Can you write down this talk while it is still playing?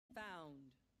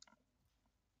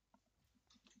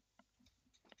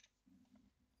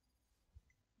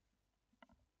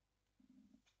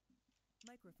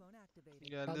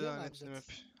Geldi Alıyor mu lanetli abi map.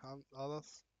 Al.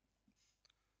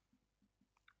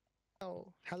 Oh,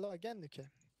 hello again Nuke.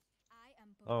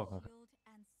 Oh, kanka.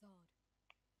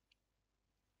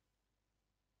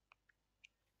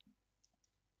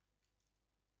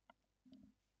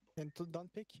 And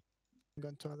don't pick. I'm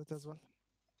going to add it as well.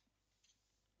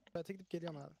 Ben gidip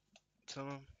geliyorum abi.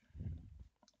 Tamam.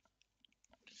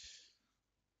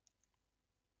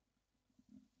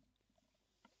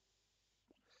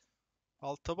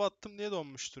 Alt taba attım diye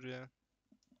donmuştur ya.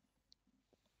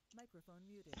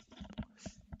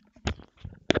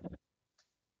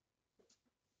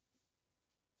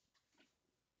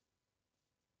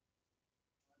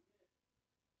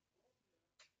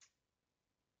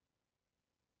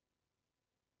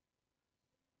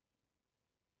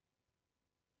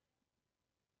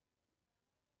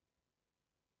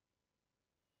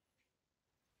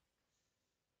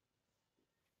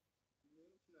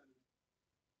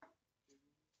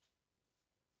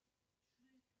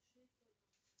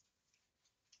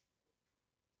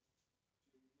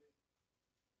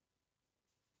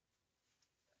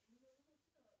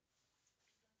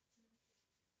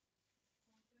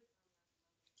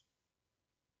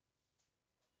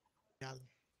 Geldim.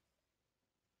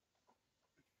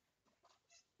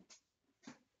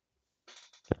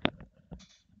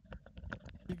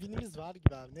 Bir winimiz var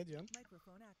gibi abi, ne diyorsun?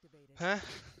 Heh.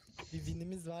 Bir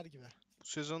winimiz var gibi. Bu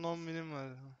sezon 10 binim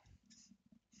var.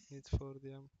 Need for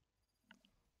diyem.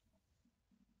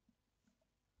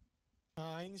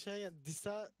 Aynı şey ya,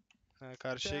 Disa Ha,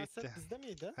 karşıya gitti. siyaset bizde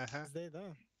miydi? Aha. Bizdeydi değil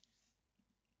mi?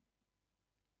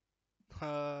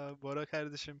 Ha, Bora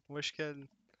kardeşim hoş geldin.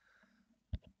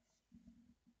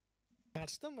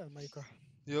 Karşıda mı Mayko?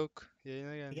 Yok,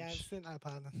 yayına gelmiş. Gelsin. Ay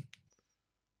pardon.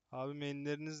 Abi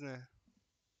mainleriniz ne?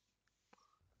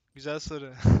 Güzel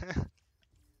soru.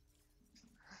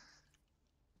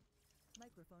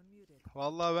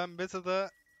 Vallahi ben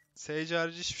beta'da Sage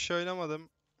harici hiçbir şey oynamadım.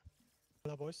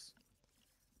 La boys.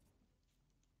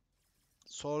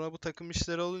 Sonra bu takım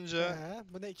işleri olunca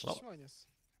Bu ne, iki kişi mi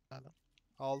oynuyorsun? Adam.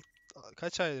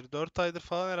 kaç aydır? 4 aydır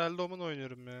falan herhalde Omen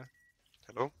oynuyorum ya.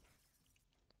 Hello?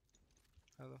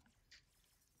 Hello.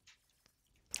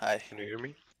 Hi. Can you hear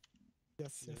me?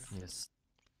 Yes, yes. Yes.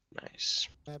 Nice.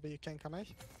 Maybe you can come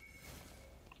here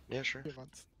Yeah, sure. if you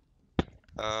want.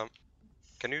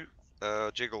 Can you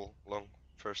jiggle long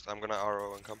first? I'm gonna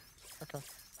arrow and come. Okay.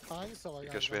 Aynı sova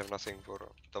Because we galiba. have nothing for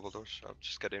double doors. I'll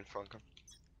just get info and come.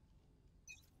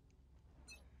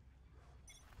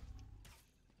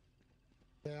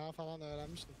 Ya falan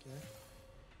öğrenmiştik ya.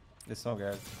 It's no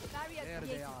garage.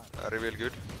 Reveal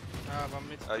good. Ha ben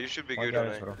mid. You should be One good on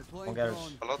garage, A. bro. One garage.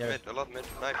 A lot Garage. mid, a lot mid.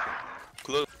 Knife.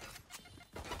 Close.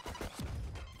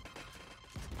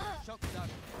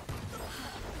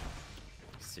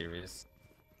 Serious.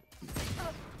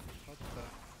 What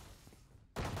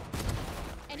the?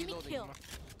 Enemy kill.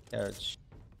 Garage.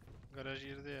 Garaj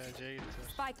girdi ya, C'ye gitti.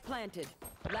 Spike planted.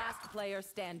 Last player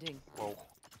standing. Whoa.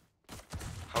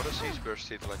 How does he burst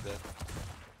hit like that?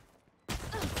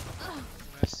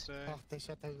 Nice try. Ah,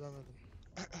 teşekkür ederim.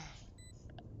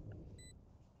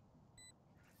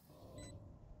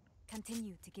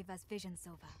 Continue to give us vision,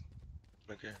 Sova.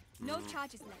 Okay. No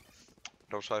charges left.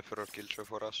 No cipher or killjoy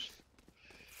for us.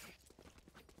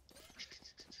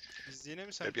 Biz yine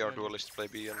mi sen? Maybe our duelists play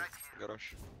B and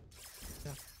garage.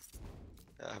 Yeah.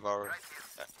 Yeah, I have our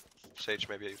Sage.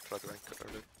 Maybe I try to rank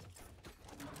early.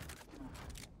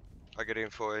 I get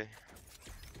info A.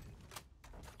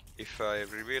 If I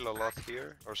reveal a lot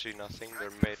here or see nothing, they're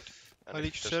mid. And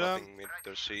if there's Aleykümselam. nothing mid,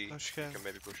 they're C. Hoş You geldin. can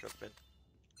maybe push up mid.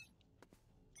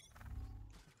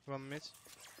 One mid.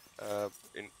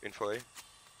 Info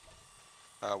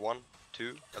A. 1,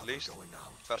 2, at least.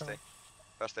 Fast A.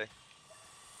 Fast A.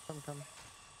 Come.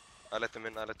 I let them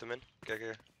in.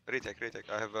 Okay. Retake.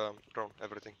 I have drone,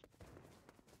 everything.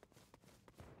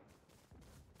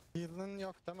 Heal'ın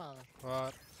yok değil mi abi?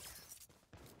 Var.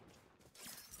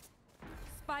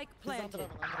 Spike Biz planted.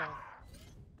 Andrav'ın.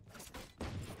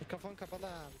 Mikrofon kapalı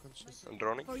abi, konuşuyorsun. I'm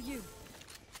droning. For you.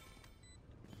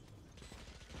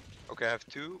 Okay, I have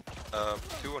two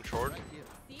on short,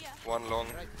 See ya. one long,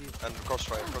 and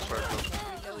crossfire close.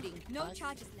 Reloading. No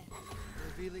charges left.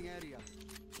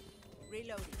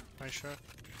 Reloading. Ben short.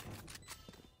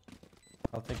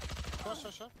 I'll take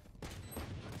Koş.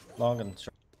 long and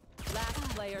short.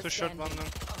 Last player Two short, standing. one long.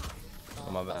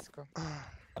 Oh, my bad. let's go.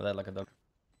 I let like a dog.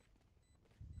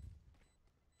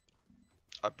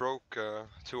 I broke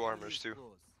 2 armors too,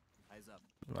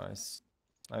 Nice.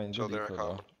 I mean, so good they're equal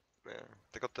calm. though. Yeah,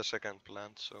 they got the second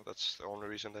plant, so that's the only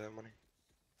reason they have money.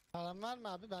 Param var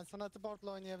mı abi? Ben sana atıp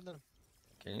boardla oynayabilirim.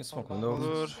 Can you smoke Allah. window?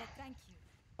 Olur. Yeah, thank you.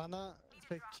 Bana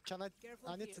Can I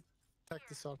Careful need here. to take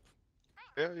this orb.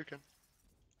 Yeah, you can.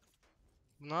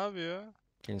 Bu ne yapıyor?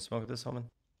 Can you smoke this, Omen?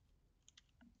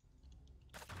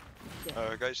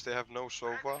 Guys, they have no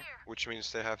Sova, which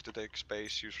means they have to take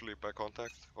space usually by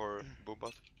contact or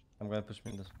boombot. I'm gonna push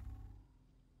mid this.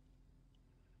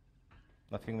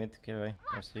 Nothing mid, okay, right?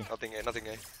 Or C. Nothing A, nothing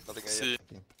A, nothing A See.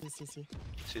 yet.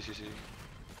 C. C.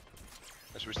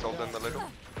 As we stole them a little.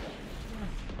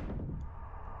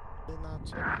 They now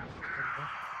check.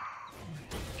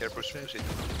 Care push it.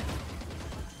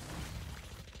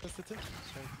 Just the tip.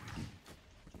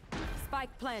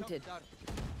 Spike planted.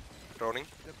 Droning.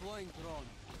 Deploying drone.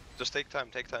 Just take time,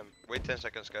 take time. Wait 10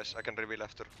 seconds, guys. I can reveal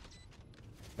after.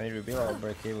 When you reveal, I'll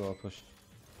break cable, I'll push.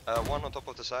 One on top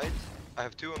of the side. I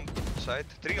have two on side.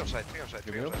 Three on side.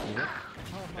 Reveal? Reveal?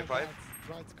 Oh my Five.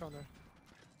 god. Right corner.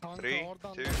 Kanka 3,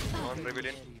 oradan 2, da- 1, reveal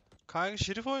in. Kanka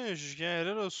Şerif oynuyor çocuk ya,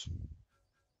 helal olsun.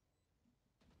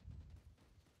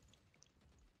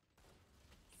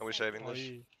 Are we saving this?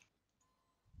 Ay.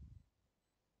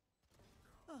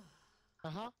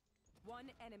 Aha.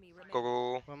 One enemy remaining.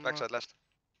 Go. One Backside last.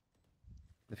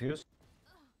 Diffuse?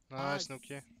 Nice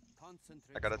Nuki.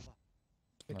 Concentrate. I got it. Sova.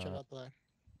 Peki Ha. atlar.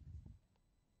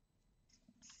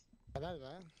 Helal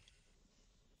be.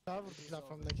 Daha vurdu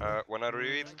platformdaki. When I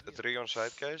revealed 3 on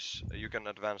side, guys, you can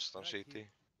advance on CT.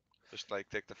 Just like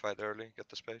take the fight early, get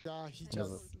the space. Yeah, he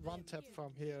just one tap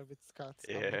from here with Scott.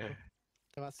 Yeah.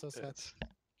 That was so sad. Yes.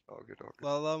 All good, all good.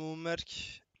 Vallahi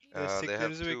Mumberk, they have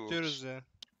desteklerinizi two bekliyoruz ults. ya.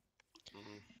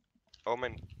 Oh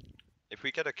man, if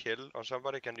we get a kill on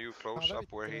somebody, can you close Ara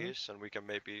up where he bitti. is, and we can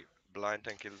maybe blind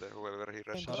and kill whoever he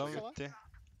rushes? Tamam. Param Tamam. bitti. Yeah,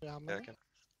 Yeah, I man. can.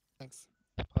 Thanks.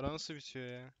 Para nasıl bitiyor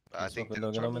ya? I think Smoke they,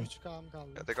 window, Omen. 3 KM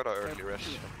kaldı. they got an early rush.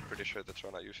 I'm pretty sure they're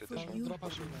trying to use it this Tamam, one. drop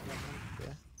atayım ben.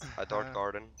 Yeah. I dart Ha.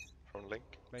 garden from Link.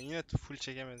 Ben yine full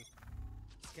çekemedim.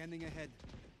 Scanning ahead.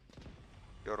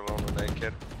 You're alone on A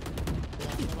kid.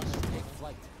 Yeah, ne var?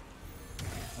 Flight.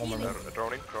 Omen.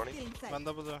 Droning. Feeling safe. Ben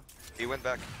de bu da. He went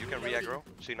back. You can re-aggro.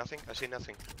 See nothing? I see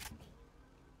nothing.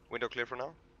 Window clear for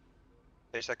now.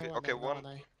 Exactly. No Okay, no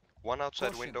one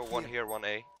outside Caution, window, one clear. here, one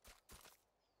A.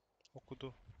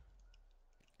 Okudu.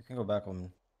 You can go back,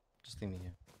 Omen. Just leave me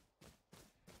here.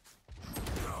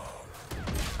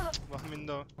 One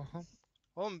window. Aha.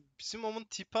 Oğlum bizim Om'un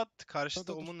tip attı. Karşıda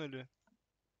Dur. Om'un ölü.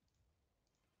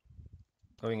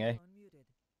 Going A.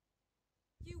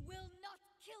 You will not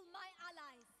kill my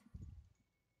allies.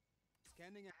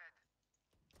 Scanning ahead.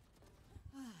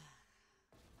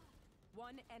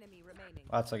 One enemy remaining.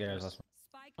 That's like last one.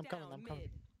 Spike I'm coming, down I'm coming.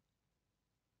 mid.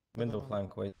 Window Tamam.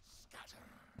 flank, wait.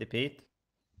 Repeat.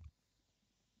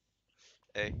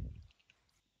 A.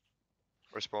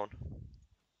 Respawn.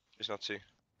 He's not C.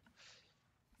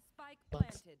 Spike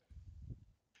planted.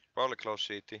 Probably close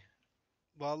CT.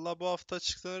 Vallahi bu hafta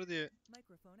açıklanır diye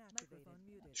Microphone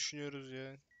activated. düşünüyoruz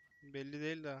ya. Belli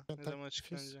değil daha ne Tabii, zaman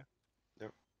füze. açıklanacak.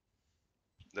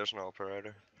 There's no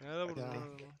operator. Nerede vurdun Ya. lan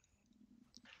adamı?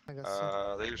 I got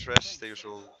some. They use rest, they use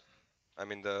all. I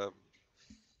mean the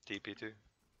TP too.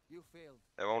 You failed.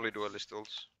 They have only dualist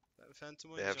ults. Ben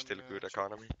Phantom They have oynayacağım still ya. good Çok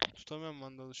economy. tutamıyorum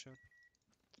Vandal'ı şu an.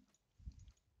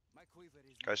 My quiver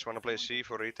is Guys wanna play C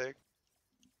for retake?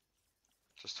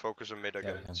 Just focus on mid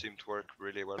again. we can. It seemed to work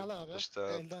really well. Helal abi. Just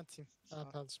Elden team.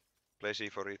 Apalcım. play C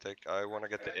for retake. I wanna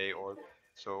get the A orb,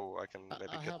 so I can maybe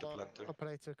I get have the a plant too.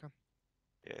 operator come.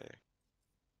 Yeah.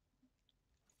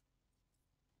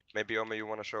 Maybe Ome, you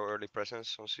wanna show early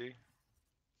presence on C?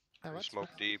 Ha, You what? smoke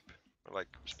deep, or like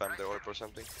spam the orb or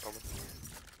something, Ome.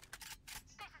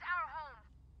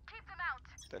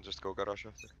 Then just go garage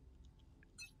after.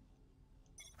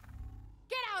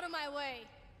 Get out of my way.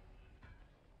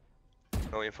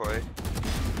 No info A.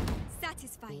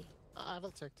 Satisfying. I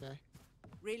will check the.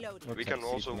 Reloading. Okay, We can C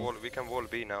also for me. wall. We can wall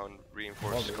B now and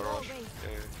reinforce Wall B. garage. Wall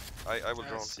Yeah. I will Yeah,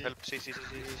 drone. C. Help. C.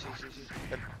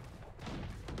 Help.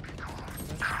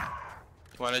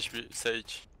 One HP,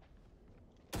 Sage.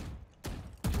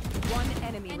 One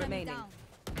enemy Enemy remaining. down.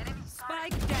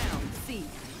 Spike down C.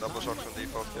 Double shots on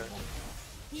default. Yeah.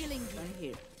 Healing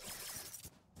you.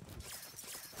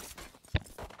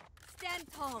 Stand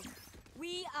tall.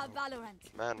 We are Valorant.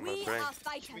 Man, my We brain. are Kimin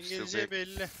fighters. geleceği big.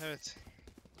 belli. Evet.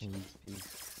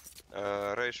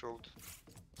 Raise ult.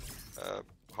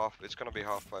 Half. It's gonna be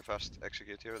half by fast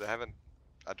execute here. They haven't.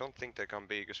 I don't think they can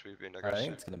B because we've been I aggressive.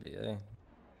 think it's gonna be A.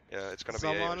 Yeah, it's gonna be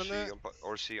A or C Zamanını on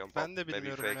or C on pop. Ben de Maybe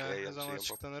bilmiyorum fake ya, A ne and C zaman on pop.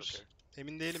 açıklanır. Okay.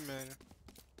 Emin değilim yani.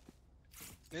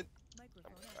 I'm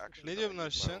actually Ne diyor gonna bunlar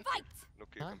use my Çaçan? Fight. ult.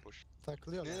 Look, you Ha? can push.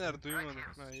 Takılıyorlar. Neler duymadım.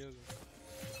 Ha iyi o zaman.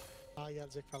 A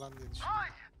gelecek falan diye düşünüyorum.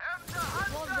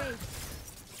 Wall raised.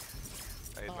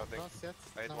 I hit Tamam, nothing. not yet.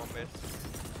 I hit No, one mid. not.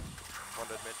 One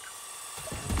dead mid.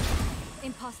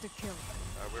 Imposter kill.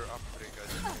 We're up 3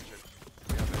 guys.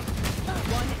 We have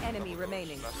One enemy double doors.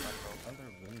 remaining. Last time though. Under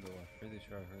window, I'm pretty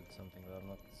sure I heard something, but I'm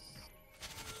not.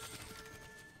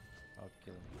 I'll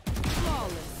kill him.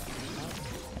 Flawless.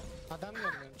 Adam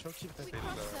görmüyorum. Çok iyi bir takım.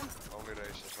 Still only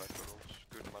races like the rules.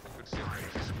 Good money, good skill.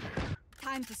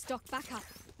 Time to stock back up.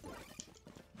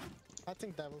 I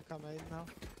think they will come in now.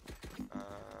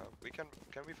 We can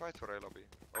we fight for A lobby?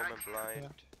 Omen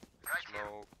blind,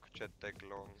 smoke, jet deck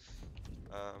long.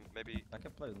 Maybe I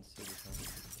can play in city.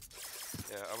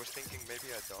 yeah. I was thinking maybe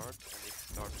I dart, and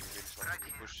if dart reveals something,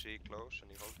 we push C close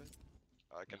and he hold it.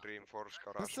 I can reinforce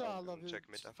garage Nasıl and ağla check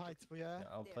mid bir after. fight bu ya?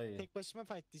 Yeah, I'll play. Tek başıma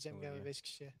fight diyeceğim Oh, galiba yeah. 5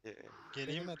 kişiye. Yeah.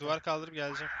 Geleyim, Benim duvar kaldırıp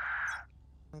geleceğim.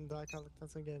 Ben daha kaldıktan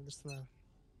sonra gelebilirsin abi.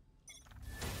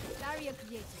 Barrier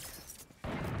created.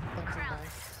 Something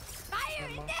nice.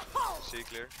 Fire in Tamam. the hole! C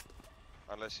clear,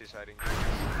 unless he's hiding.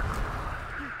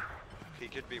 He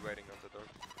could be waiting on the door.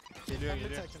 Geliyor Ben bir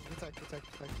geliyor. takım, bir tak.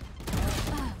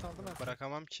 Kaldım ben.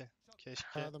 Bırakamam ki. Keşke.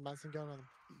 Kaldım ben seni görmedim.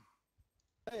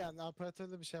 Yani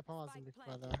operatörle bir şey yapamazdım büyük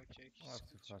ihtimalle. Okey, okey, I'll have two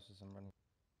sıkıntı yok. flashes and running.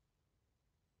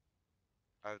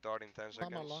 I have dart in 10 Come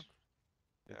seconds. along.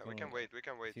 Yeah, we can wait. We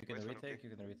can wait. If you Wait can for him to retake,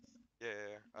 pick. you can retake.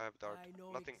 Yeah. I have dart.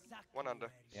 Nothing. One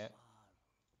under. Yeah.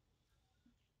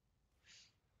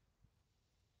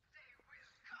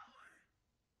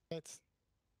 Evet.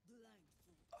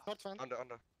 Short fan. Under.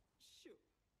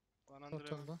 One Short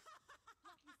under. oldu.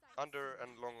 Under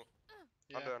and long.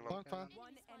 Yeah, Under and long. Long fan.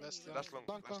 One Last enemy long. Last long.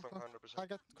 Long, Last long, long. long. 100%. I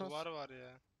got cross. Duvar var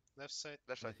ya. Left side.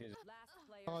 Left side. Defuse. Last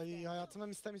player Ay standing. hayatımda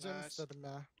istemeyeceğimi Nice. istedim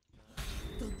ya.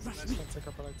 Don't rush Nice one, take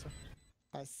operator.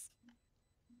 Nice.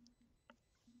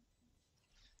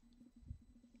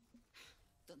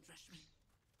 Don't rush me.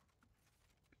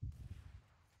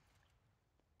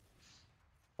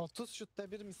 30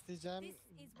 şutta bir mi isteyeceğim? This is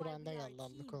why Buranda we are geldi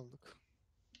anlık team. olduk.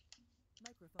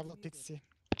 Microphone Allah muted. pixie.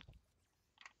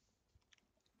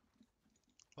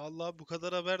 Vallahi bu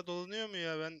kadar haber dolanıyor mu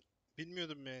ya? Ben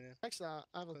bilmiyordum yani. Actually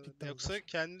I will pick the Yoksa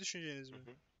kendi düşünceniz mi?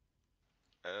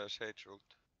 Sage ult.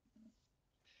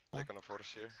 They're gonna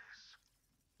force here.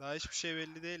 Daha hiçbir şey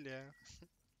belli değil ya.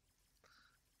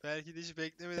 Belki de hiç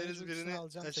beklemediğiniz Sage birini ultisini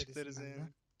alacağım açıklarız serisinden yani.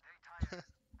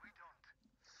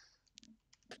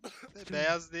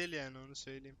 Beyaz değil yani, onu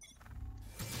söyleyeyim.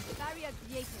 Barrier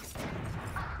created.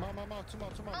 Mama tuma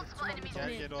Gel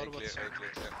gel A orb clear. A atacağım.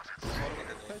 clear.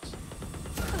 Yeah. Kaç.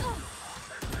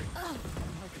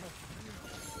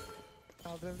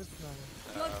 Kaldırabilirsin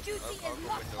abi. Your duty I'll is go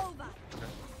not window. over.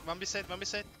 One beside, one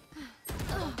beside.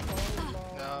 Allah.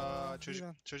 Ya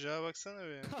Milan. çocuğa baksana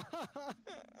be.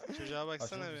 Çocuğa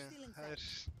baksana Aşırı be.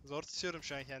 Hayır. Zor tutuyorum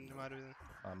şu an kendimi harbiden.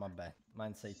 Oh, my bad.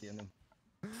 Mine safety on him.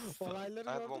 Olayları I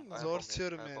have gördün one- mü? I have Zor one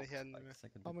tutuyorum mid, I have yani one. kendimi.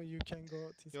 Second. Ama you can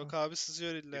go T-Side. Yok abi,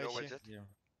 sızıyor You know illa what ki. jet?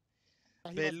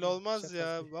 Here. Belli olmaz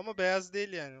ya ama beyaz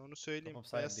değil yani, onu söyleyeyim. Top of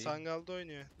side Beyaz değil. Sangal'da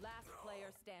oynuyor. Last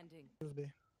player standing.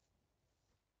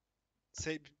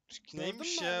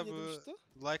 Neymiş ya bu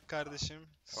like kardeşim?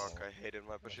 Fuck, I hated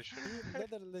my position.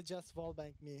 Literally just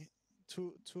wallbang me.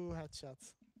 Two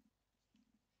headshots.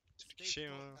 Türk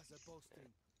işeyim ha.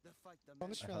 I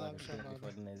Konuşmuyorlar had abi like şu an a before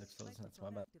abi. the nasal explosion, that's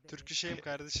my bad. Türk işeyim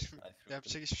kardeşim. I threw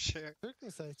Yapacak hiçbir şey yok. Türk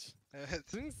mü Sage? Evet.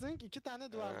 Zınk 2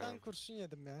 tane duvardan kurşun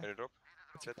yedim ya. Any drop?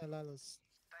 Jet. Helal olsun.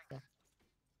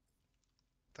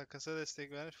 Takasa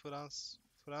destek vermiş Frans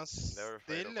They're afraid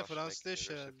değil of de us Fransa'da making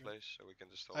yaşıyor aggressive herhalde. plays, so we can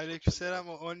just also Aleykümselam,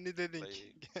 chill only dedik.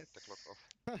 play the clock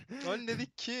off. Only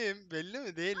dedik kim? Belli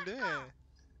mi? Değil mi?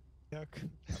 Yok. I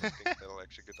don't think they'll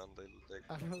execute on they're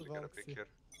I will gonna walk pick see. here.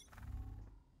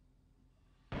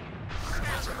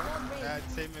 Yeah,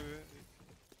 same maybe.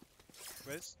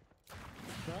 Where's?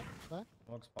 Ne?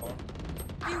 Log spawn.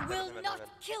 You will Heaven, not heaven.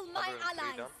 kill my 103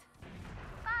 allies. down.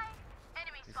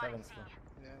 He's 7 still.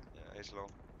 Yeah. Yeah, he's low.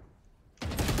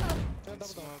 Ben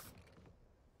double down. Smoke.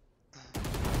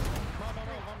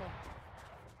 Mama.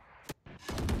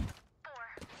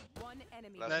 One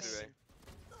enemy Last Last- two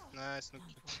A. Nice Nuk.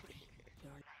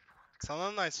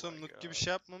 Sana nice oğlum, my Nuk gibi God.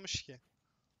 şey yapmamış ki.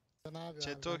 Ben abi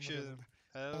Chat'e ben okuyordum. vuruyorum.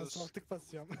 Helal Ben olsun. soltuk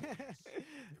basıyorum.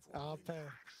 AP.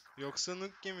 Yoksa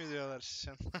Nuk gibi diyorlar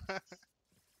şişan.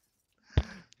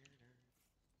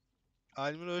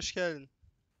 Almir hoş geldin.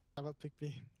 I will pick B.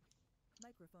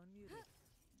 Microphone muted.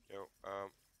 Yo,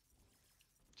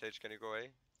 Sage, can you go A?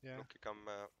 Yeah. Look,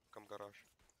 come garage.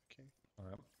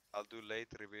 Alright. I'll do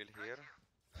late reveal here,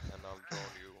 and I'll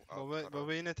drone you out garage.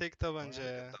 Baba yine tek tabanca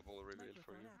Make a ya. double reveal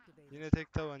for Microphone you. activated. Yine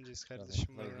tek tabancayız Does he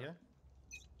kardeşim play burada. here?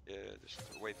 Yeah,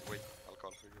 just wait. I'll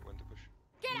call for you when to push.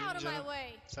 Get out of my Canım.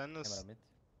 way. Sen Camera nasılsın? mid.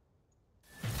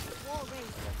 Wall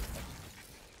raised.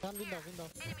 Ben window.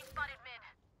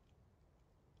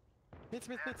 Mid.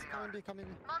 Coming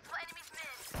B. More.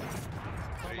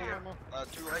 Three here. More.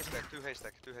 Two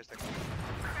haystack.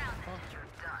 Oh.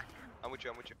 I'm with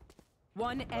you.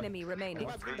 One enemy He remaining.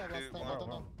 was window last time, I don't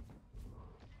know.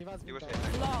 He was He was window.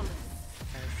 haystack. Flawless.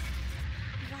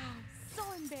 Wow, so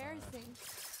embarrassing.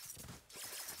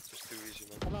 Just too easy,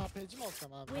 man. Ama AP'ci mi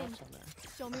olsam abi? Ne Win. yapacağım ya?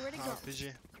 Show me where to go.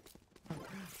 RPG.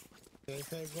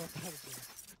 CSGO tarzı.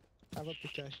 I will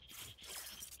pick A.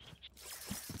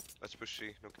 Let's push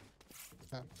C. Look.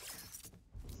 Let's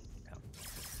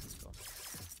go.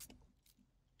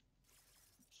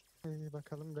 İyi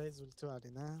bakalım, Raze ulti var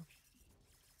yine.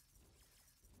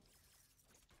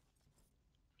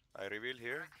 I reveal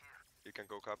here. You can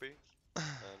go copy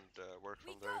and work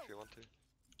from there if you want to.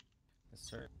 Yes,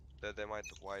 sir. They might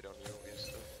wide on you. Yes,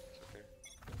 it's okay.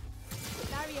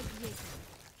 Barrier created.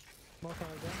 Smoke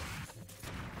aldı.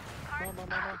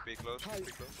 No. Be close. Hi.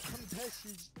 Be close. Come there, she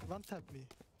one tap me.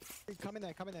 Hey, come in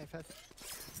there, fast.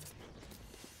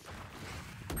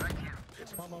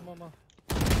 More.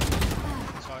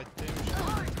 Side'deymiş.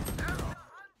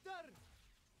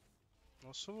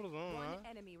 Nasıl vurdu lan One ona?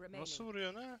 enemy remaining. Nasıl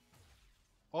vuruyor ne? I hit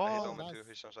Aa, Omen nice. too.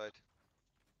 He's on side.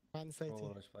 Ben safety.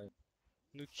 Overwatch 5.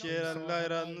 Nuki'ye herhalde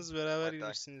hayranınız beraber Hadi.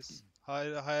 gibirsiniz.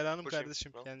 Hayranım Pushing,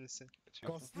 kardeşim bro. kendisi. It's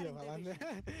you. Ghostluyor falan.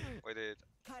 Wait, it.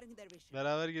 Cutting their vision.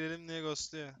 Beraber girelim diye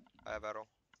ghostluyor. I have arrow.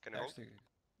 Can you hold? Actually,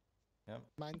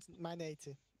 Mine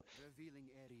 80. Revealing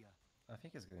area. I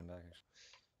think he's getting back actually.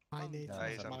 Mine 80. Yeah,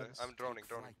 He's he's under. minus. I'm droning.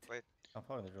 Wait, I'll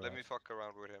probably draw. let me fuck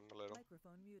around with him a little.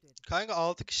 Microphone muted. Kanka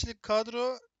 6 kişilik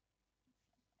kadro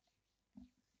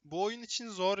bu oyun için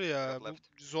zor ya. Got Bu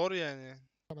left. zor yani.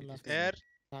 Coming left. Eğer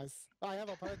Nice. I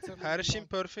have operator. her şeyin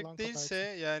long perfect değilse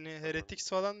yani Heretics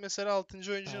falan mesela 6.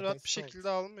 oyuncu Ha, rahat bir best şekilde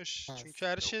of. almış. Ha, Çünkü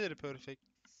her yok. şeyleri perfect.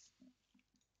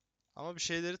 Ama bir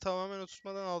şeyleri tamamen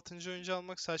oturtmadan 6. oyuncu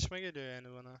almak saçma geliyor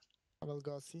yani bana. I will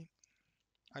go see.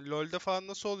 Hani LoL'de falan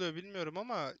nasıl oluyor bilmiyorum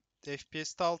ama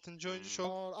FPS'te 6. oyuncu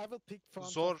çok Or I will pick front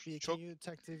zor, of B. çok- Can you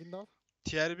check the window?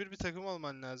 tier 1 bir takım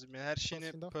olman lazım yani her şeyini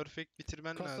window. perfect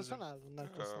bitirmen lazım. Kostlasana abi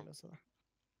bunlar kostlamıyorsa.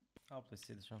 I'll play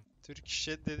C this round. Türk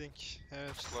işe dedin.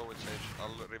 Evet. Slow it,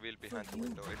 Sage. I'll reveal behind the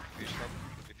window. If he's not,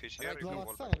 if he's here, you can Blow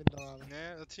wall atsana back. window abi. Ne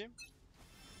atayım?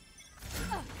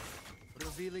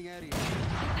 Revealing area.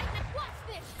 Watch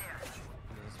this.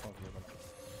 There's a smoke here, but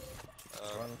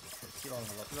Um, run. Seal on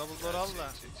the left. Double door al da.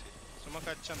 see.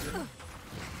 Smoke atacağım dedim.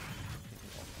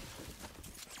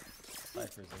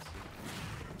 Cypher's in C.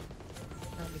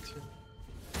 Ben bitiyorum.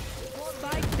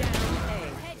 Spike down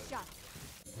A. Headshot.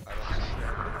 I don't see.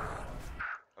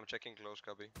 I'm checking close,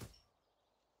 copy.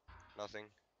 Nothing.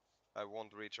 I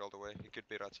won't reach all the way. He could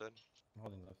be right side. I'm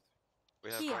holding left.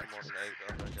 We have Here. one more than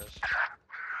 8 up, I guess.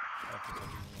 Cypher's on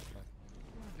left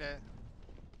left. Ne?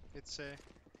 It's a...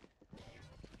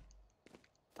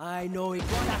 I know it.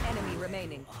 One enemy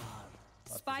remaining.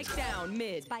 Spike down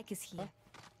mid. Spike is here.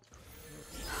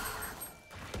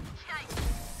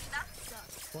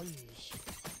 Oy.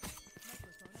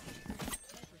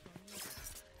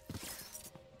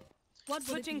 What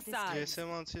will it be Switching this time? sides. GS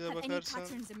mantığıyla Have any bakarsan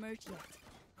patterns emerged yet?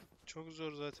 çok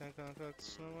zor zaten kanka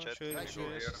haklısın ama Chat, şöyle right şöyle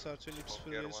here. Startör Lips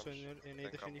Smoke here Furious once. oynuyor, NA'de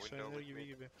Then come Phoenix window oynuyor with gibi me.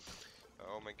 gibi.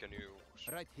 Omen, can you...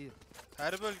 Right here.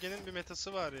 Her bölgenin bir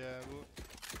metası var ya bu.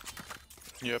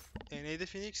 Yep. NA'de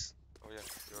Phoenix Oh yeah, you're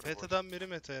the worst. meta'dan biri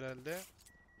meta herhalde.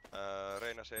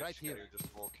 Reyna, Sage, Right can here. you just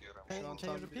walk here? Şu Can an can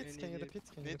you tam repeat? en Can you iyi- repeat?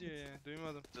 Can you Ne diyor repeat? ya?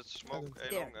 Duymadım. Just smoke A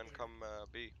There. long and come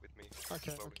B with me.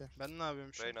 Okay, Slowly. okay. Ben ne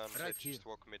yapıyorum şu an? Reyna and Sage, Right here. just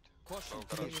walk mid. Caution.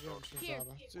 Slow İkiye garage door.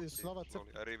 giriyormuşuz Here. abi. Slow atıp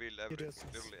Slowly. I reveal everything,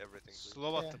 Giriyorsunuz. literally everything. please.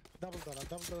 Slow attım. double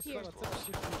door'a slow Here. atıp shift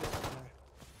giriyorsun ya.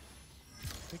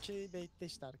 Türkiye'yi baitle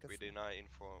işte arkası. We deny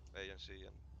info A and C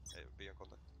and B in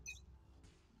contact.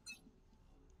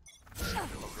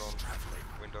 I've drawn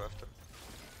window after.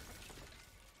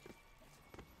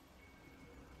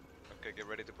 Okay, get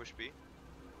ready to push B.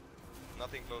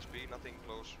 Nothing close B, nothing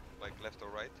close like left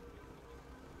or right.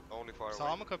 Only far Sağ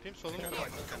away. mı kapayım, solu mu You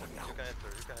kapayım? can enter, you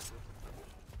can enter.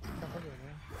 Kafa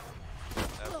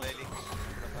görüyor. Play link.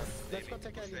 Let's go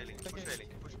take A Push A link, link, take push A A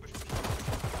link. link, push.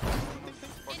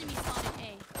 Enemy spotted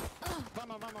A.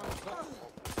 Vamos.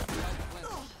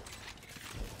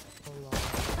 Allah.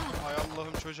 Ay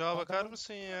Allah'ım çocuğa bakar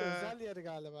mısın ya? Özel yeri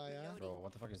galiba ya. Bro,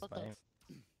 what the fuck is Fakat. my aim?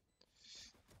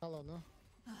 Al onu.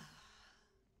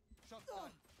 Shot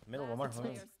down. Middle, one more.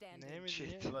 Player Neye standing. mi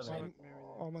Shit. diye? Ulan Bakmıyor oğlum.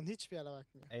 bile. Oman hiçbir yere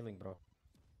bakmıyor. A-Link, bro.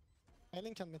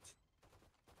 Elin can mid.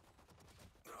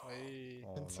 Ay.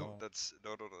 Oh Cancel. no. That's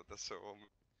no, that's so.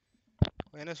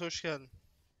 Enes hoş geldin.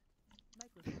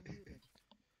 Microphone muted.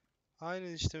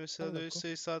 Aynen işte mesela Anladım. dövüş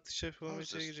sayısı artış yapıp I was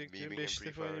maçlara just girecek diyor. memeing and 5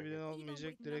 defa pre-firing. oynayabilen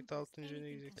olmayacak. Direkt 6. oyuna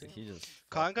gidecek diyor. He just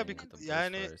Kanka fucking the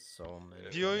yani booster is so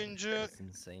many. bir oyuncu It's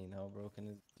insane how broken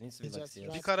it needs to be He like just CS. bir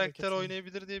runs karakter cricket.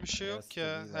 oynayabilir diye bir şey It yok has to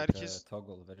ya. be like a Herkes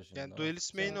toggle version, yani no?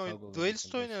 duelist So main toggle with duelist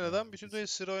different oynayan version, adam bütün because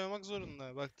duelistleri oynamak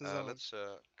zorunda baktığın zaman. Let's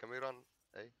can we run?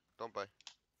 Hey, don't buy.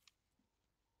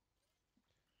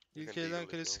 You İlk can elden deagle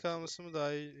if you klasik want to, but alması mı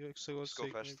daha iyi yoksa let's Ghost go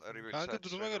Take mi? fast. I reveal Kanka sets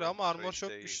duruma right göre around, ama so armor if çok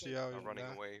they güçlü ya are running oyunda.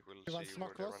 away, we'll You want see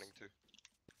smoke where they're close? running to.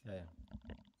 Yeah, yeah.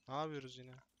 Ne yapıyoruz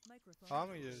yine? A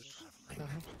mı gidiyoruz?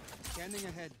 Scanning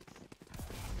ahead.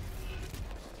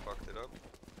 Fucked it up.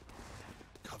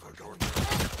 Cover door.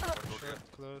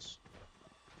 Short, close.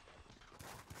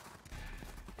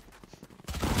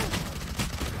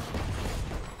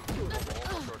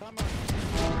 Come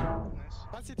on. Nice.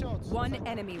 One city out. One Side.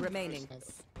 enemy remaining.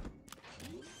 Nice.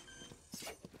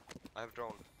 I have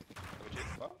drone. Have a chip?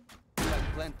 Flag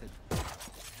planted.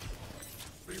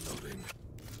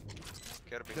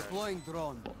 Care behind. Deploying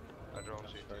drone. I drone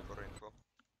CT for info.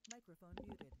 Microphone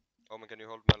muted. Omen, can you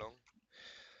hold my long?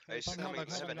 Ace Tamam, coming. bak,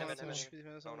 Heaven, tamam, heaven, tamam.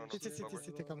 heaven. No, no, no. City, city, Forward.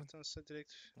 city coming.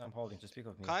 Direkt. I'm holding, just speak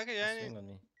of me. Kanka Just yani swing on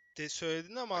me. de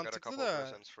söylediğin de I got a mantıklı couple da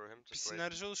presents for him. bir Just wait.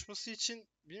 sinerji oluşması için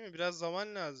bilmiyorum biraz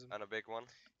zaman lazım. And a big one.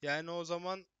 Yani o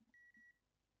zaman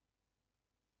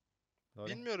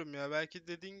Loading. bilmiyorum ya belki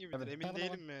dediğin gibidir Tabii. emin Tamam,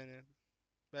 değilim yani.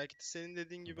 Belki de senin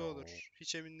dediğin gibi No. olur.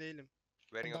 Hiç emin değilim.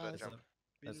 Waiting on that Nice. jump.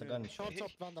 There's a Bilmiyorum. gun. Short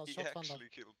top vandal, He short vandal. actually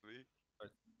killed me.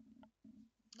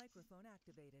 Microphone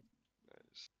activated.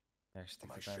 Nice. Actually,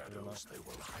 take the time to reload.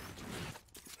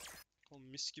 Oğlum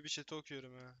mis gibi chat'i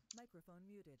okuyorum ha. Microphone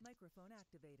muted. Microphone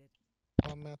activated.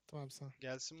 Tamam attım abi sana.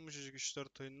 Gelsin bu çocuk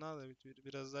 3-4 oyununa da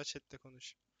biraz daha chat'te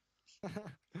konuş.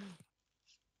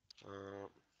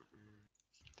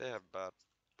 They have bad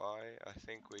buy. I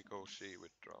think we go C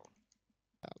with drone.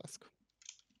 Yeah, let's go.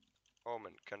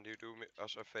 Omen, can you do me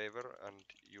us a favor and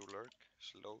you lurk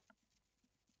slow?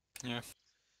 Yeah.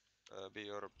 Be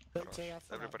your Take garage. JF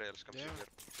for now. Everybody else comes in Yeah. here.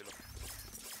 Below.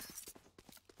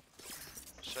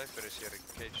 Cypher is here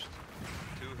caged.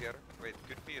 2 here. Wait,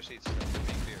 could be your seats. Let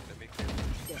me clear. Let me clear.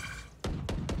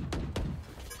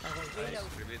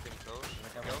 Nice. Reveal him close.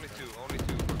 Okay, only 2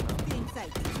 for now. Feeling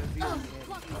sight. Revealing area.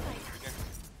 Blocking sight. You can.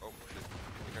 Oh shit.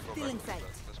 You can go Feeling back. sight.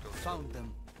 Let's go. Found them.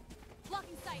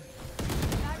 Blocking sight.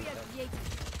 Barrier created.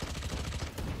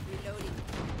 Reloading.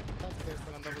 That's clear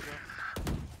for Ben de burada.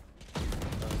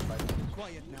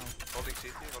 Quiet now. Holding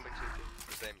CT. Holding CT.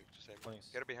 The same. The same. Nice.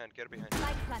 Get behind. Get behind.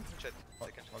 Light planted. Chat.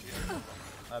 They can Okay. heal.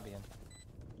 I'll be in.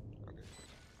 Okay.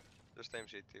 Just aim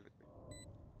CT with me.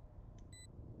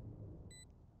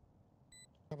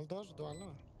 double door, duvarlı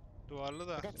mı? Duvarlı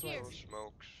da. I got Here. No right.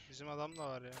 smokes. Bizim adam da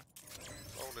var ya.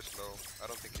 Only slow. I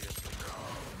don't think he has smoke.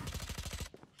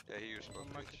 Yeah, he used smoke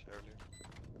One reach earlier.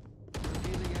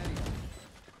 Revealing area.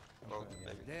 Both, Okay,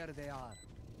 maybe. There they are.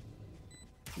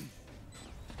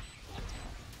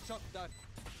 Shot dart.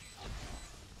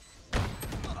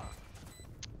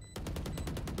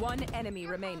 One enemy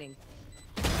remaining.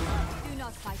 Do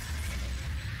not fight.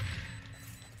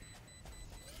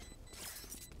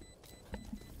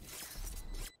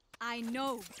 I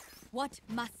know what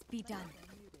must be done.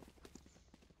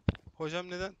 Hocam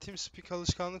neden TeamSpeak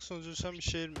alışkanlık sonucu oluşan bir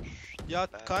şey mi? Ya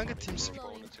Bad kanka money for TeamSpeak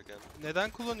opponents again.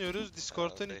 neden kullanıyoruz?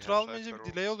 Discord'da they nitro have almayınca bir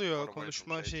cypher delay rules, oluyor one away from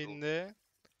konuşma shade rule. şeyinde.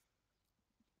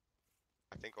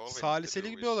 I think all we need to Saliseli do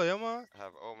gibi is olay ama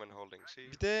have Omen holding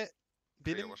C. bir de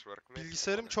three benim of us work mid,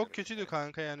 bilgisayarım one çok is kötüydü getting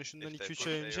kanka yani If şundan they 2-3 push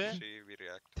ay A or önce. C, we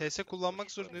react. TS Let's kullanmak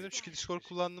push zorundaydım first. çünkü Discord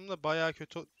kullandığımda bayağı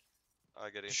kötü I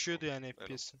get info. düşüyordu yani Hello.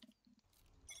 FPS'im.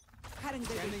 Cutting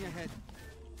the Scanning ahead.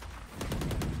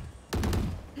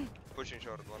 Pushing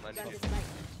short one. I need Gun heal. spike.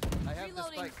 I have the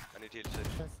Reloading. spike. I need heal set.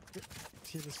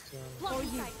 Heal istiyor. Blocking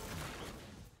sight.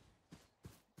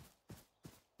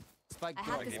 Spike I have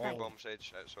drop. I this keep spike. bomb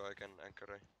sage so I can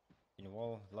anchor A. In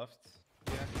wall left.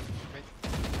 Yeah. Wait.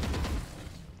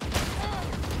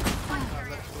 Fire.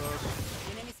 Another close.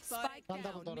 Enemy spike One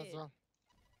double down door as mid. well.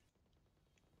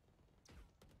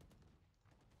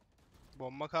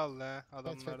 Bomba kaldı he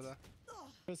adamlarda.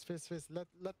 Face.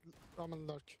 Let Roman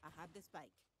lurk. I have the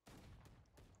spike.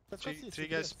 Let's go see.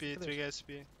 Trigger speed, trigger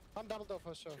speed. One double door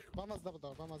for sure. One was double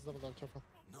door, careful.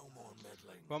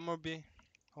 One more B.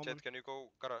 Omen. Jet, can you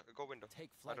go window? Take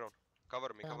I flight. don't.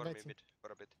 Cover me Yeah, I'm mid waiting.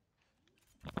 for a bit.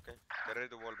 Okay, get ready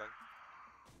to wall bang.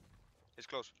 He's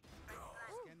close.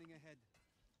 Scanning ahead.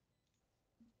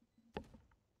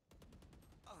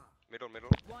 Middle.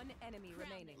 One enemy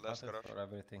remaining. Last Started garage. for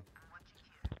everything.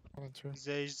 One, two.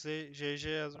 JJ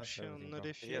yazmış ya Aferin onlar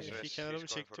Duhan. F Yes, F yes, kenara mı he's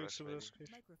going çekti for yoksa rush burası maybe.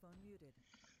 kayıp? Microphone muted.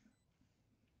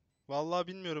 Vallahi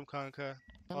bilmiyorum kanka.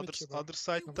 Ben Other bitiyor bu. You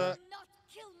side'da will not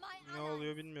kill my Ne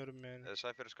oluyor bilmiyorum yani.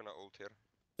 Cypher is gonna ult here.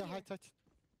 Yeah, hide.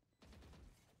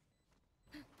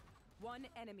 One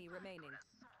enemy remaining.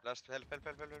 Last, help.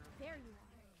 There you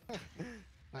are.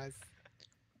 Nice.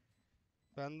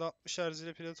 Ben de 60 Hz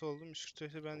ile pilot oldum.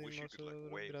 144'te ben Wish you could, like, 24'da olurum.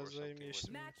 wave or Biraz daha something when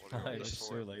geçtim. Match when you're on I the just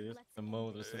sword. saw like this, the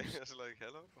mode or something. It's like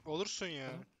hello. Olursun ya.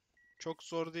 Tamam. Çok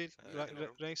zor değil.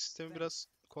 Bilmiyorum. Renk sistemi biraz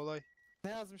kolay.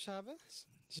 Ne yazmış abi?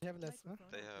 Jevles mi?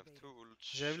 They have two ults.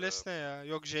 Jevles ne ya?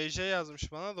 Yok JJ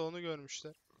yazmış bana da onu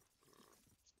görmüşler.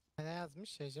 Ne yazmış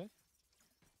Şece?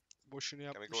 Boşunu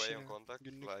Can we go yapmış A on yine. contact?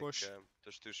 Günlük Like boş.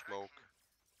 Just do smoke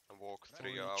and walk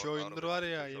through Oğlum out. iki oyundur var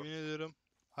ya yemin ediyorum.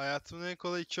 Hayatımın en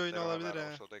kolay iki oyunu olabilir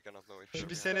ha. So they cannot know if Şu you're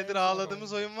bir here. senedir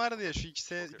ağladığımız oyun vardı ya. Şu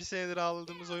bir senedir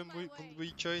ağladığımız oyun bu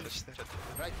iki oyun işte.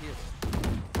 Right here.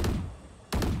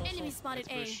 Enemy spotted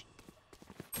A. Push.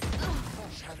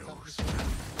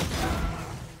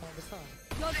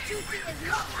 Your duty is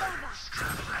not over.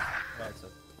 Right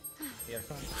side. Here.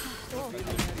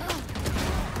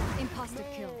 Imposter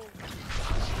kill.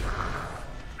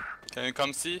 Can you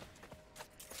come see?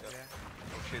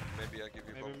 Oh shit, maybe I give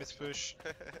you Maybe bomb. mid push.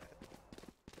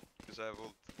 Because I have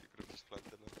ult. You could have just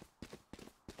planted now.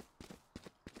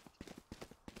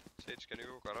 Sage, can you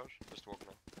go garage? Just walk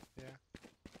now.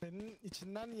 Senin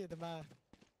içinden yedim ha.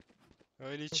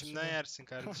 Öyle içimden Hoşuma. yersin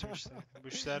kardeşim işte. Bu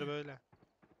işler böyle.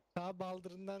 Daha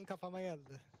baldırından kafama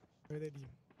geldi. Öyle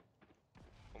diyeyim.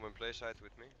 Woman, play side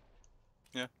with me.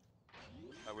 Yeah.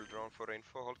 I will drone for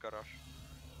info. Hold garage.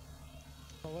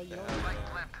 Hava They iyi have, oldu.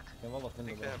 Yeah, well, I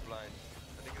think they have blind.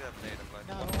 I think they have nade and blind.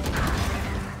 Ya,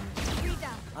 Three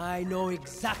down. I know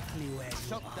exactly where you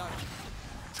Shot are. down.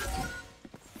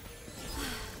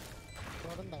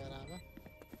 Sorun da var abi.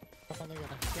 Kafana göre.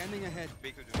 Scanning ahead.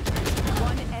 Big could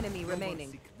One enemy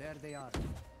remaining. There they are.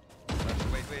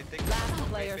 Wait, take Last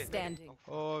player wait. standing.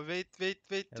 Oo wait Ya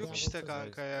yok da işte bu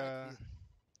kanka ya.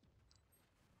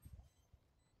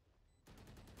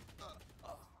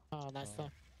 Aa nice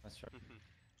tamam. That's sure.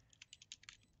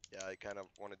 Yeah, I kind of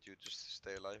wanted you just to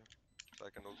stay alive. So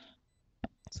I can ult.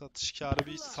 Satış karı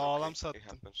bir sağlam It sattım.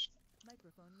 happens.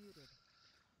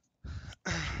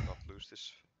 Not lose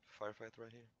this firefight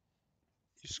right here.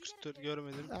 144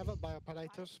 görmedim. I have a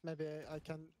bioparator. Maybe I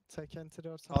can take entry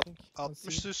or something.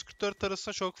 60 ile 144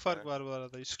 arasında çok fark Evet. var bu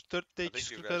arada. 144 ile I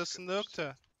think you 240 guys arasında could yok just-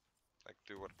 da. Like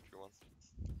do what you want.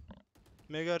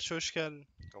 Megarç hoş geldin.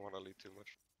 Don't wanna lead too much.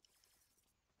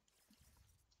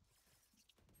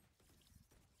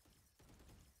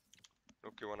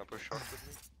 Look, you wanna push short with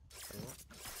me?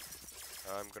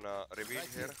 I'm gonna reveal Right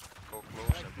here, here. go close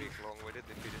Right and peek long with it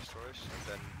if he destroys, and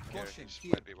then here Caution, he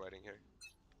here. might be waiting here.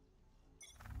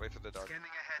 Wait for the dark.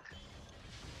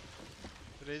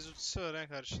 Raze ultisi var ha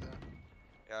karşıda.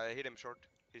 Yeah, I hit him short.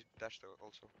 He dashed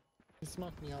also. He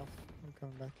smoked me off. I'm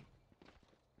coming back.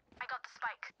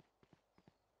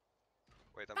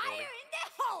 Wait, I'm Fire rolling. in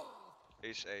the hole.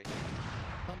 Ace A.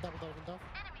 One double door window.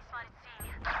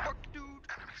 Fuck, dude!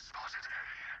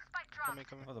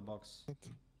 Come. Oh, the box.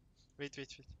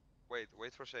 Wait.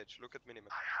 Wait for Sage. Look at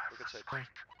minimap. Look at Sage. Okay.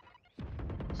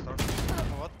 Start.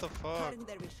 What the fuck?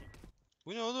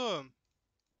 Bu ne oğlum?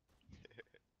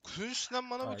 Kuzun üstünden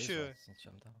bana Oh, he's bakıyor. right, since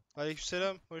jumped out.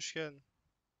 Aleykümselam, hoş geldin.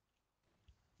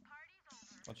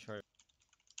 Not sure.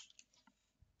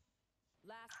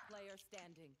 Last player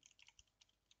standing.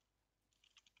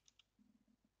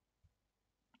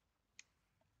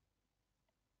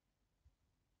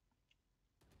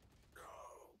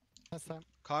 Mesela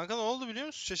Kanka ne oldu biliyor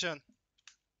musun Çaçan?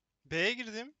 B'ye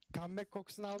girdim. comeback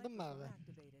kokusunu aldın mı abi?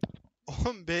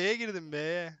 Oğlum B'ye girdim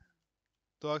B'ye.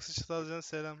 DUHAX'a Çatalcan'a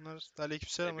selamlar.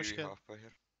 Aleykümselam, Maybe hoş geldin. half by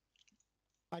here.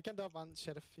 I can do one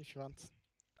sheriff if you want.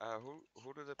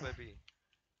 Who do they play B?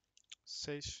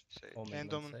 Sage. Sage. Only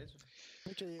Endoman. Sage.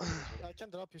 Okay, I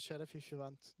can drop you sheriff if you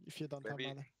want. If you don't have Maybe-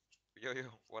 money. Yo,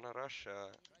 wanna rush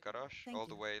garage Thank all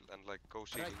the you. way and like go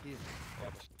CD? Right here.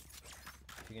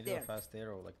 You can do a fast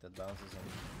arrow like that bounces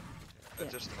and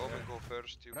And just Omen go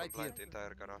first, you Right can blind here. the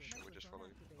entire garage and we just follow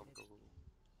you. Omen go.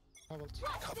 I will.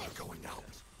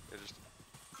 You just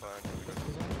blind.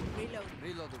 Reload.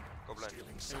 Reloading. Go blind.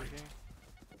 Okay.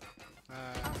 Ha.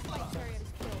 Our spike carrier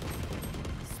is killed.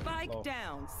 Spike Low.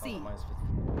 down. oh, C. mine's fit.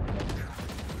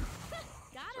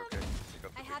 Got It's him. okay. You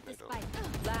got I the have big the nade over.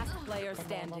 spike. Last player Tamam,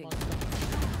 standing.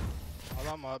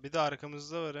 Alama bir de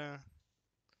arkamızda var ha.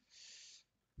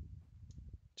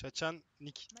 Çaçan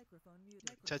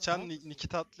Nick'i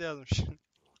tatlı yazmış.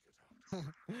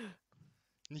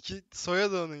 Nick'i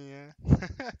soyadı onun ya.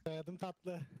 Soyadım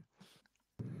tatlı.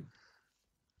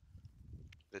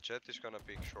 The jet is gonna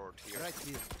peek short here Right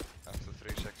here. after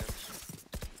 3 seconds.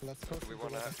 Let's go. Do we to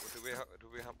wanna the- have? Do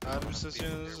we have? Harbi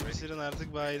stasyonunuz bitirin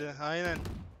artık baydı. Aynen.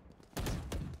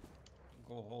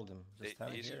 go hold him. Just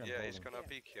stand He's, here and yeah, hold he's him. gonna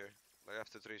peek here. Like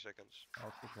after 3 seconds.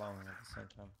 I'll keep long at the same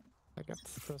time. I got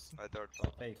this person. I dart.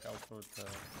 I'll fake, I'll throw it.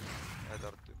 I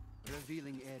dart too.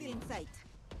 Revealing area. In sight.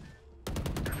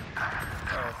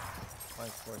 Oh,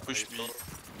 nice work. Push B.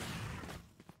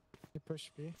 You push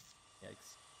B. Yikes.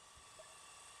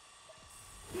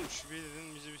 Şu bir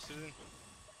dedin bizi bitirdin.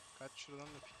 Kaç şuradan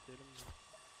da pikleyelim.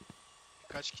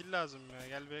 Kaç kill lazım ya?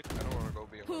 Gel be. I don't wanna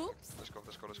go B. Oops. Let's go,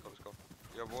 let's go, let's go, let's go.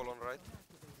 You have wall on right?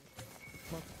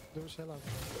 Bak dur şey lazım.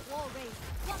 Wall raised.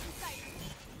 Block in sight.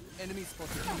 Enemy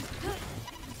spotted.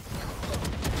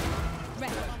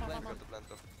 Ready. Got the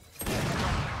plant up.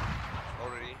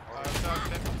 Already. Artı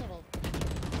artı. Tamam.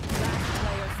 Last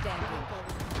player standing.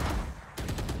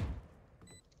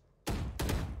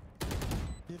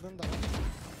 Heal'ın da var.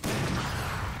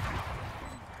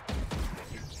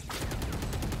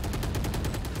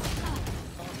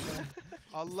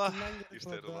 Allah. Bundan gelip İşte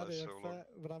orada var dolar, ya, so long. yoksa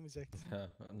vuramayacaktı. Yeah,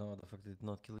 no, the fuck did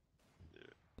not kill it. Yeah.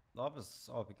 Lob is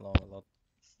all long a lot.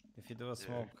 If you do a Yeah.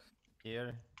 smoke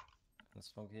here and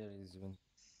smoke here, he's even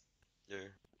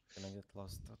Yeah. gonna get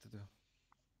lost. What to do?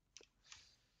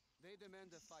 They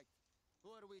demand a fight.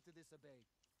 Who are we to disobey?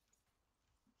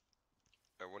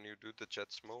 When you do the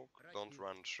jet smoke, Right don't here.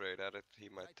 run straight at it. He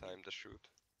might Right here. time the shoot.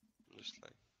 Just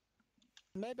like.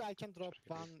 Maybe I can drop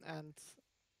one and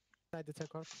try the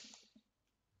take off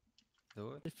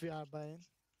Do it. if we are buying.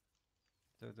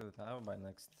 Do it. I'll buy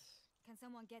next. Can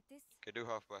someone get this? Okay, do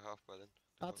half by then.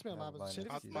 Do half. Atmıyorum Ya, abi. bana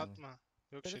Şerif season. Atma atma.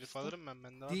 Yok Şerif şerif işte. alırım ben.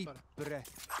 Bende var Deep para.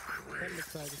 breath. Ben de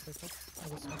try the take off.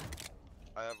 Alırsın.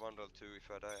 I have Vandal too.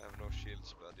 If I die, I have no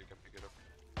shields, but you can pick it up.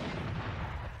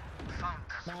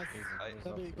 Nice. I- Easy.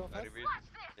 Tabii go I fast. revealed.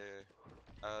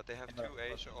 Yeah. They have Yeah. 2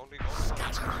 A, so only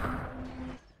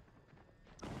one.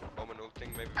 Omen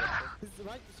ulting, maybe better. He's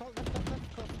right, so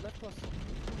left close, left close.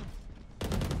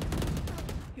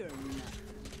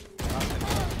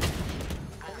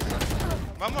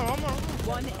 Vama.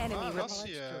 One enemy Aa, remaining. nasıl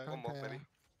ya? One more, ya. maybe.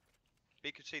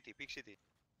 Peek city, peek city.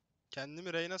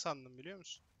 Kendimi Reyna sandım biliyor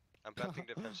musun? I'm planting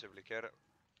defensively.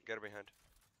 Get behind.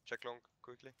 Check long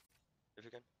quickly, if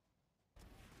you can.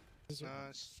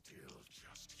 Nice.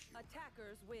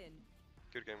 Attackers win.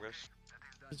 Good game, guys.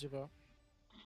 GG bro.